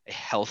a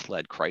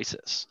health-led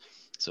crisis.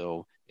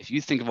 So if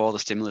you think of all the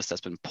stimulus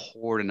that's been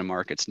poured into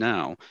markets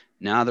now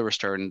that we're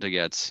starting to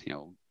get,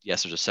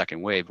 yes, there's a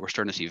second wave, we're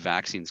starting to see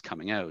vaccines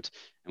coming out,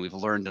 and we've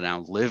learned to now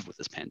live with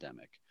this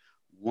pandemic.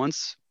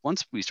 Once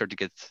we start to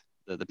get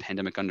the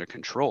pandemic under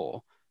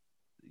control,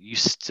 you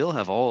still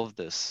have all of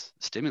this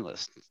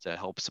stimulus to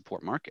help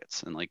support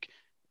markets. And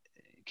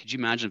could you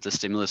imagine if the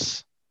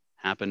stimulus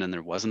happened and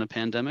there wasn't a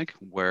pandemic,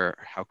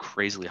 how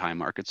crazily high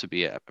markets would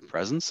be at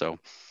present? So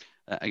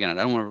again,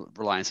 I don't want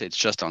to rely and say it's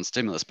just on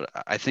stimulus, but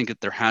I think that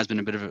there has been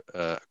a bit of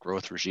a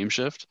growth regime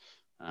shift,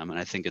 and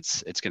I think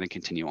it's going to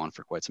continue on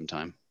for quite some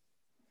time.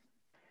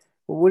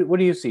 Well, what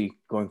do you see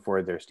going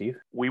forward there, Steve?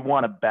 We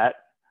want to bet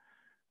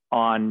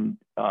on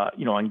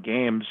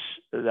games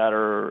that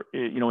are,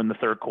 in the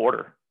third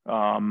quarter.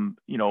 Now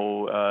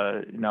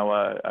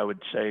I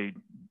would say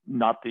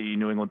not the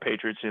New England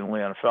Patriots and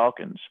Atlanta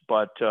Falcons,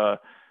 but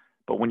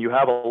when you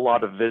have a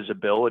lot of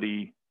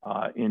visibility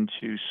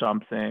into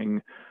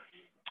something,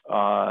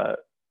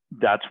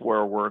 that's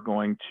where we're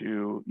going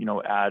to,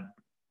 add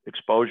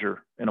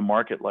exposure in a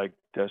market like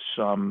this.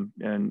 So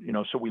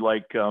we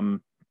like,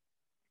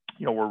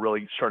 we're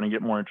really starting to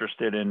get more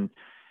interested in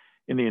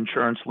the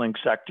insurance link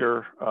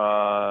sector,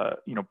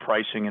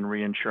 pricing and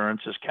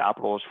reinsurance as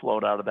capital has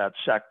flowed out of that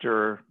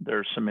sector.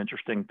 There's some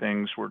interesting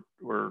things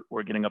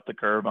we're getting up the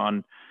curve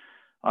on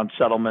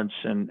settlements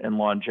and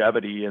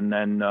longevity. And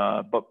then,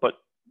 but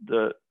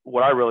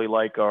what I really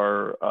like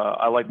are,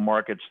 I like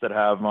markets that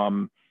have,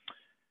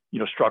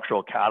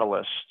 structural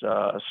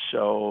catalysts.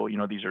 So,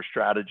 these are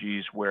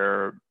strategies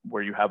where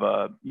you have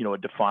a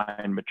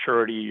defined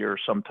maturity or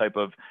some type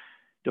of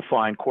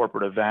defined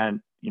corporate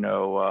event,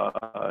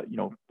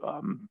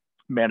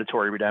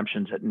 mandatory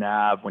redemptions at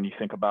NAV. When you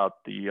think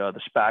about the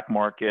SPAC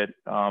market,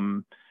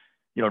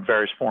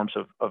 various forms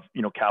of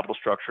capital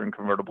structure and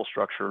convertible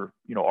structure,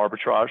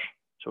 arbitrage.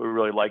 So we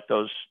really like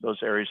those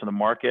areas of the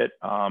market.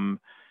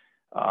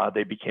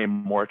 They became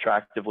more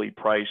attractively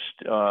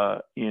priced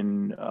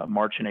in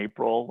March and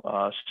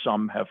April.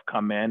 Some have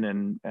come in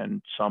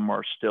and some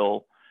are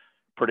still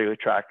pretty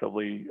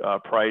attractively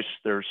priced.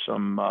 There's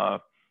some, I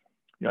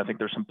think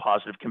there's some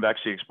positive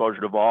convexity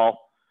exposure to vol.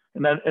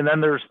 And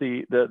then there's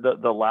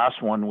the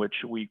last one, which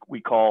we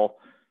call,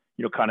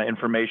 kind of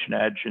information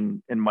edge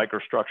and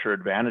microstructure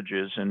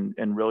advantages.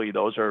 And really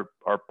those are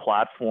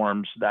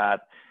platforms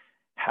that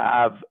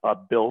have a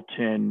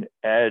built-in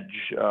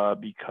edge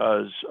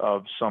because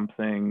of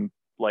something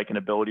like an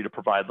ability to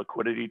provide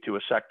liquidity to a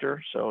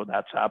sector. So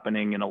that's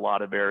happening in a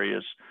lot of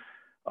areas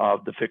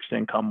of the fixed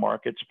income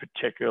markets,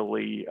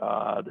 particularly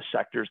the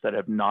sectors that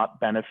have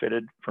not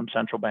benefited from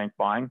central bank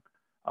buying,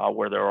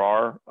 where there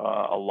are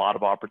a lot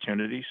of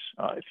opportunities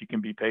if you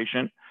can be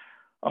patient.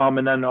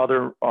 And then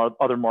other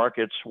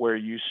markets where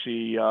you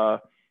see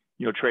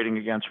trading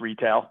against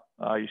retail.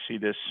 You see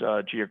this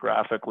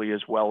geographically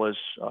as well as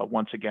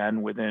once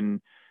again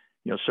within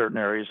certain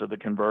areas of the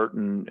convert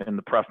and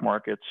the pref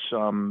markets.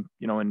 And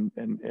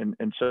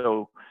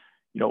so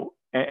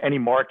any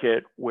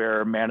market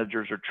where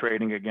managers are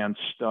trading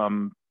against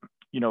kind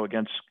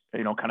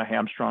of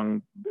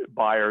hamstrung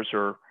buyers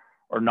or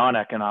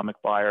non-economic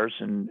buyers,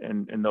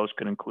 and those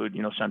could include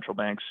central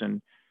banks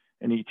and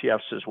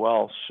ETFs as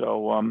well.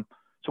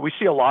 So we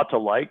see a lot to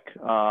like,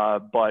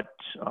 but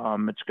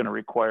it's going to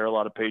require a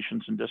lot of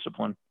patience and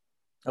discipline.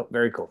 Oh,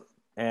 very cool.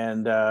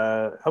 And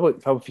how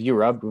about for you,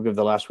 Rob? We'll give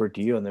the last word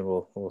to you, and then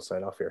we'll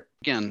sign off here.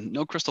 Again,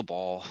 no crystal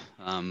ball.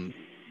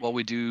 While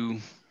we do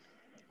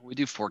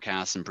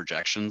forecasts and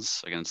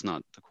projections, again, it's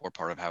not the core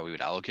part of how we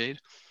would allocate.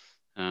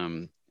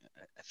 I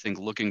think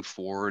looking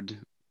forward,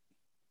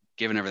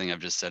 given everything I've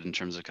just said in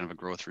terms of kind of a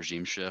growth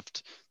regime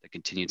shift, the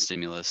continued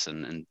stimulus,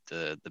 and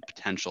the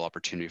potential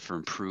opportunity for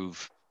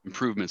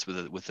improvements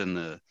within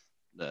the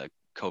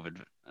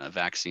COVID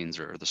vaccines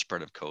or the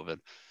spread of COVID,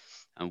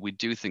 we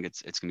do think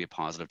it's going to be a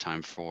positive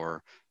time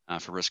for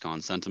risk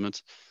on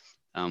sentiment.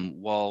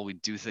 While we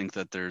do think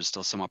that there's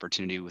still some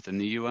opportunity within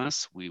the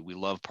U.S., we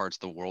love parts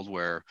of the world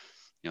where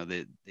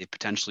they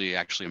potentially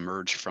actually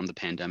emerge from the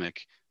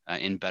pandemic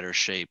in better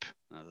shape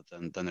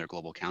than their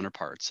global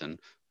counterparts. And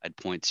I'd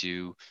point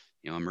to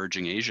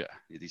emerging Asia.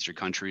 These are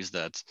countries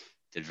that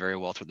did very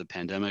well through the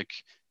pandemic,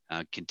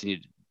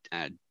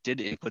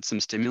 did input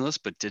some stimulus,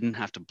 but didn't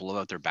have to blow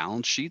out their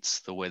balance sheets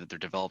the way that their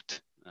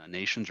developed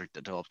nations or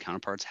developed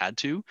counterparts had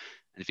to.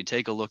 And if you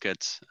take a look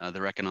at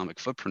their economic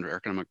footprint or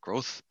economic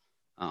growth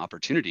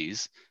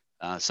opportunities,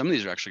 some of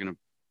these are actually going to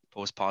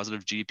post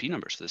positive GDP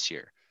numbers this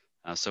year.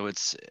 So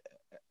it's,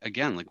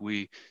 again,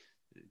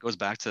 it goes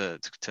back to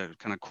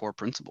kind of core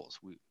principles.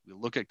 We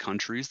look at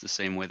countries the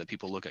same way that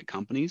people look at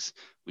companies.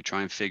 We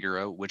try and figure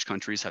out which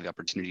countries have the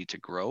opportunity to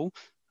grow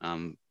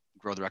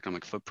their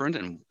economic footprint,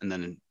 and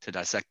then to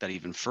dissect that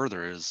even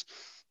further is,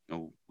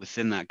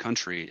 within that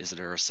country, is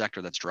there a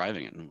sector that's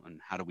driving it, and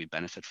how do we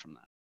benefit from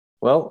that?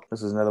 Well,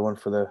 this is another one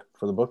for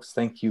the books.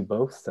 Thank you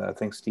both.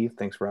 Thanks, Steve.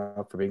 Thanks,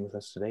 Rob, for being with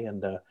us today,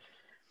 and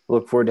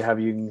look forward to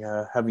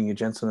having you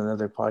gents on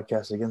another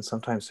podcast again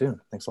sometime soon.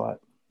 Thanks a lot.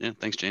 Yeah,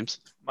 thanks, James.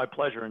 My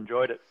pleasure.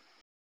 Enjoyed it.